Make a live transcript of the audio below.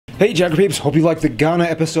Hey Jagger peeps, hope you liked the Ghana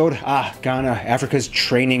episode. Ghana, Africa's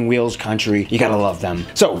training wheels country. You gotta love them.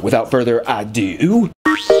 So, without further ado...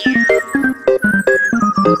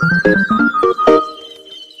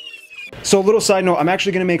 So, a little side note, I'm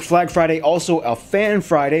actually going to make Flag Friday also a Fan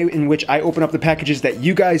Friday, in which I open up the packages that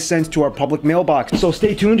you guys sent to our public mailbox. So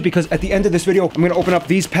stay tuned, because at the end of this video, I'm going to open up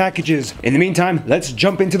these packages. In the meantime, let's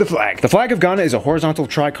jump into the flag. The flag of Ghana is a horizontal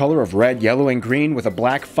tricolor of red, yellow, and green with a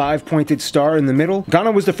black 5-pointed star in the middle.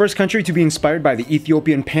 Ghana was the first country to be inspired by the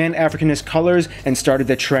Ethiopian Pan-Africanist colors and started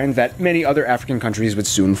the trend that many other African countries would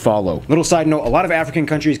soon follow. Little side note, a lot of African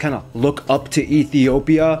countries kind of look up to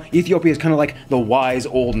Ethiopia. Ethiopia is kind of like the wise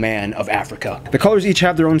old man of Africa. The colors each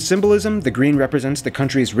have their own symbolism. The green represents the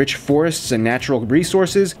country's rich forests and natural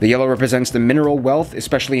resources. The yellow represents the mineral wealth,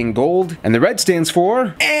 especially in gold. And the red stands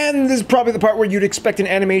for... And this is probably the part where you'd expect an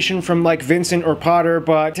animation from like Vincent or Potter,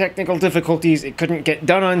 but technical difficulties, it couldn't get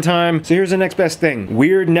done on time. So here's the next best thing.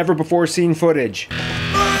 Weird, never before seen footage.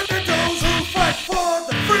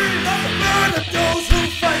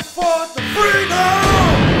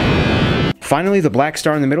 Finally, the black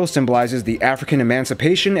star in the middle symbolizes the African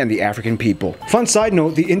emancipation and the African people. Fun side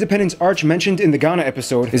note, the Independence Arch mentioned in the Ghana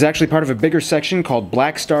episode is actually part of a bigger section called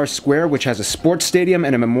Black Star Square, which has a sports stadium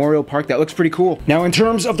and a memorial park that looks pretty cool. Now, in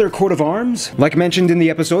terms of their coat of arms, like mentioned in the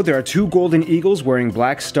episode, there are 2 golden eagles wearing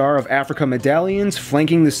Black Star of Africa medallions,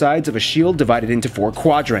 flanking the sides of a shield divided into 4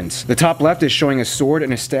 quadrants. The top left is showing a sword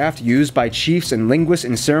and a staff used by chiefs and linguists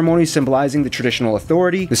in ceremonies symbolizing the traditional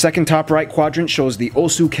authority. The second top right quadrant shows the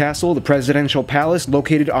Osu Castle, the presidential palace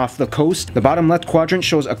located off the coast. The bottom left quadrant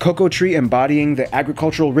shows a cocoa tree embodying the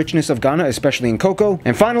agricultural richness of Ghana, especially in cocoa.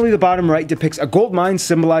 And finally, the bottom right depicts a gold mine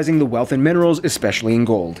symbolizing the wealth in minerals, especially in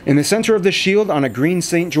gold. In the center of the shield, on a green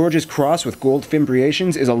St. George's cross with gold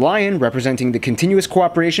fimbriations, is a lion representing the continuous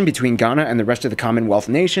cooperation between Ghana and the rest of the Commonwealth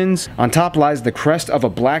nations. On top lies the crest of a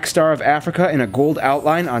black star of Africa in a gold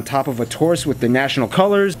outline on top of a torso with the national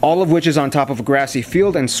colors, all of which is on top of a grassy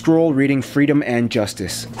field and scroll reading freedom and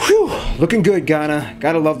justice. Whew! Looking good, Ghana.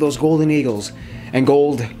 Gotta love those golden eagles. And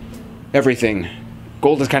gold, everything.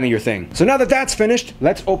 Gold is kind of your thing. So now that that's finished,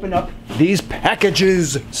 let's open up these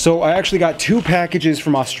packages. So I actually got 2 packages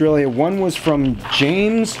from Australia. One was from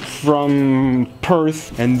James from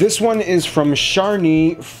Perth, and this one is from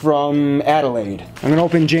Sharni from Adelaide. I'm gonna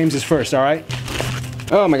open James's first, all right?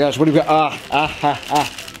 Oh my gosh, what do we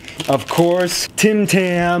got? Of course, Tim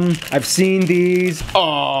Tam. I've seen these.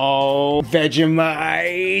 Oh,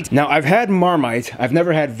 Vegemite. Now, I've had Marmite. I've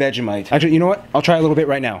never had Vegemite. Actually, you know what? I'll try a little bit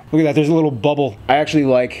right now. Look at that. There's a little bubble. I actually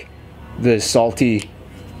like the salty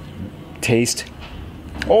taste.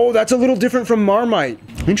 Oh, that's a little different from Marmite.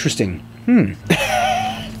 Interesting.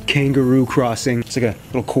 Kangaroo crossing. It's like a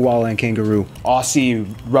little koala and kangaroo. Aussie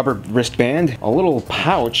rubber wristband. A little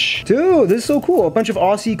pouch. Dude, this is so cool. A bunch of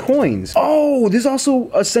Aussie coins. Oh, there's also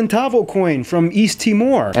a centavo coin from East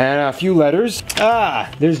Timor. And a few letters.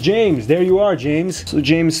 There's James. There you are, James. So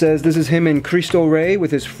James says this is him in Cristo Rey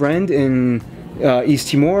with his friend in East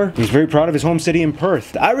Timor. He's very proud of his home city in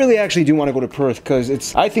Perth. I really actually do want to go to Perth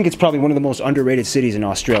because I think it's probably one of the most underrated cities in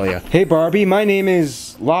Australia. Hey Barbie, my name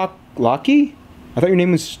is Lockie? I thought your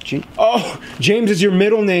name was James. Oh, James is your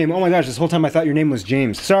middle name. Oh my gosh, this whole time I thought your name was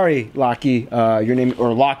James. Sorry, Lockie, your name,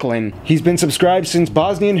 or Lachlan. He's been subscribed since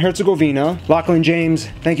Bosnia and Herzegovina. Lachlan James,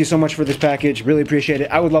 thank you so much for this package. Really appreciate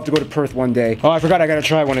it. I would love to go to Perth one day. Oh, I forgot I gotta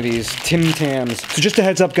try one of these. Tim Tams. So just a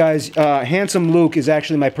heads up, guys, Handsome Luke is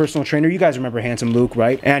actually my personal trainer. You guys remember Handsome Luke,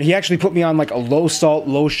 right? And he actually put me on like a low salt,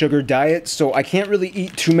 low sugar diet, so I can't really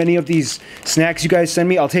eat too many of these snacks you guys send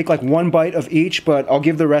me. I'll take like 1 bite of each, but I'll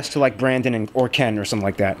give the rest to like Brandon or Ken or something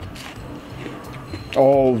like that.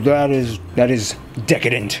 Oh, that is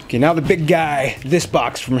decadent. Okay, now the big guy. This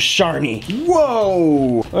box from Sharni.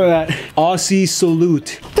 Whoa! Look at that. Aussie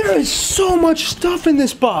salute. There is so much stuff in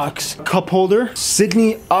this box. Cup holder.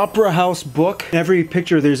 Sydney Opera House book. In every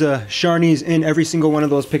picture, there's a Sharni's in every single one of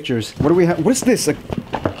those pictures. What do we have? What is this? Like,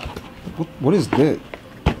 what is this?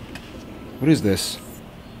 What is this?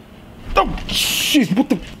 Oh, jeez,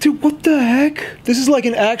 dude, what the heck? This is like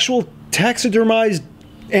an actual taxidermized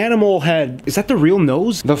animal head. Is that the real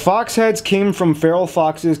nose? The fox heads came from feral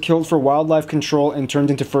foxes killed for wildlife control and turned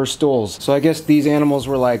into fur stools. So I guess these animals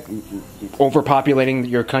were like overpopulating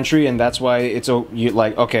your country, and that's why it's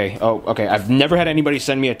okay. I've never had anybody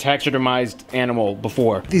send me a taxidermized animal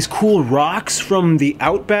before. These cool rocks from the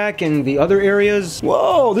outback and the other areas.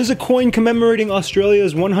 Whoa, there's a coin commemorating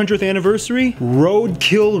Australia's 100th anniversary.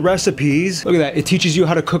 Roadkill recipes. Look at that. It teaches you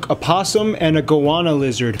how to cook a possum and a goanna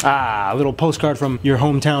lizard. A little postcard from your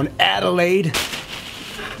hometown, Adelaide.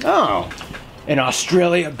 Oh. an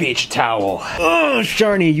Australia beach towel. Oh,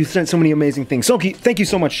 Sharni, you sent so many amazing things. So, thank you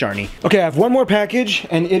so much, Sharni. Okay, I have one more package,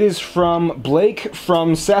 and it is from Blake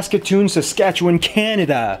from Saskatoon, Saskatchewan,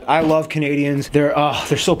 Canada. I love Canadians. They're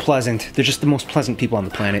so pleasant. They're just the most pleasant people on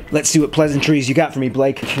the planet. Let's see what pleasantries you got for me,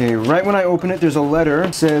 Blake. Okay, right when I open it, there's a letter.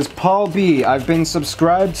 It says, Paul B, I've been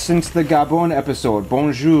subscribed since the Gabon episode.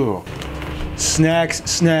 Bonjour. Snacks,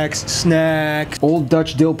 snacks, snacks. Old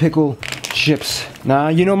Dutch dill pickle chips. Nah,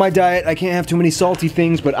 you know my diet. I can't have too many salty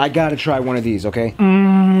things, but I gotta try one of these, okay?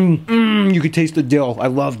 You could taste the dill. I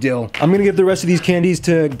love dill. I'm gonna give the rest of these candies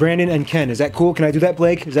to Brandon and Ken. Is that cool? Can I do that,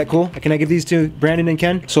 Blake? Is that cool? Can I give these to Brandon and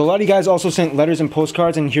Ken? So a lot of you guys also sent letters and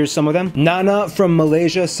postcards, and here's some of them. Nana from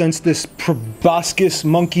Malaysia sends this proboscis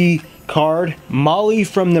monkey card. Molly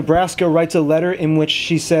from Nebraska writes a letter in which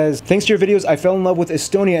she says, thanks to your videos, I fell in love with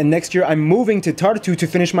Estonia, and next year I'm moving to Tartu to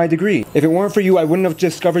finish my degree. If it weren't for you, I wouldn't have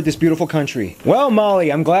discovered this beautiful country. Well,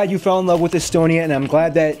 Molly, I'm glad you fell in love with Estonia, and I'm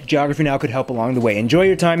glad that Geography Now could help along the way. Enjoy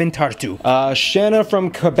your time in Tartu. Shanna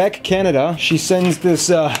from Quebec, Canada, she sends this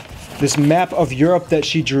map of Europe that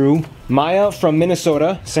she drew. Maya from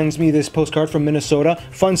Minnesota sends me this postcard from Minnesota.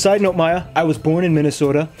 Fun side note, Maya, I was born in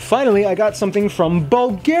Minnesota. Finally, I got something from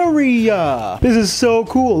Bulgaria. This is so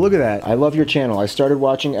cool. Look at that. I love your channel. I started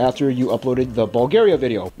watching after you uploaded the Bulgaria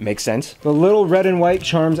video. Makes sense. The little red and white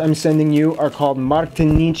charms I'm sending you are called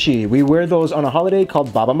Martinici. We wear those on a holiday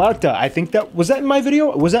called Baba Marta. I think was that in my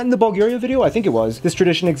video? Was that in the Bulgaria video? I think it was. This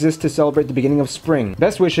tradition exists to celebrate the beginning of spring.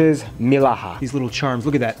 Best wishes, Milaha. These little charms,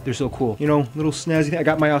 look at that. They're so cool. You know, little snazzy thing. I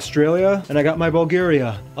got my Australia and I got my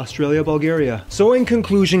Bulgaria. Australia, Bulgaria. So in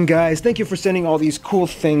conclusion, guys, thank you for sending all these cool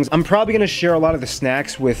things. I'm probably gonna share a lot of the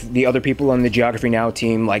snacks with the other people on the Geography Now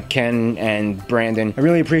team, like Ken and Brandon. I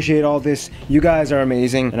really appreciate all this. You guys are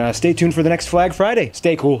amazing. And stay tuned for the next Flag Friday.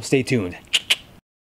 Stay cool, stay tuned.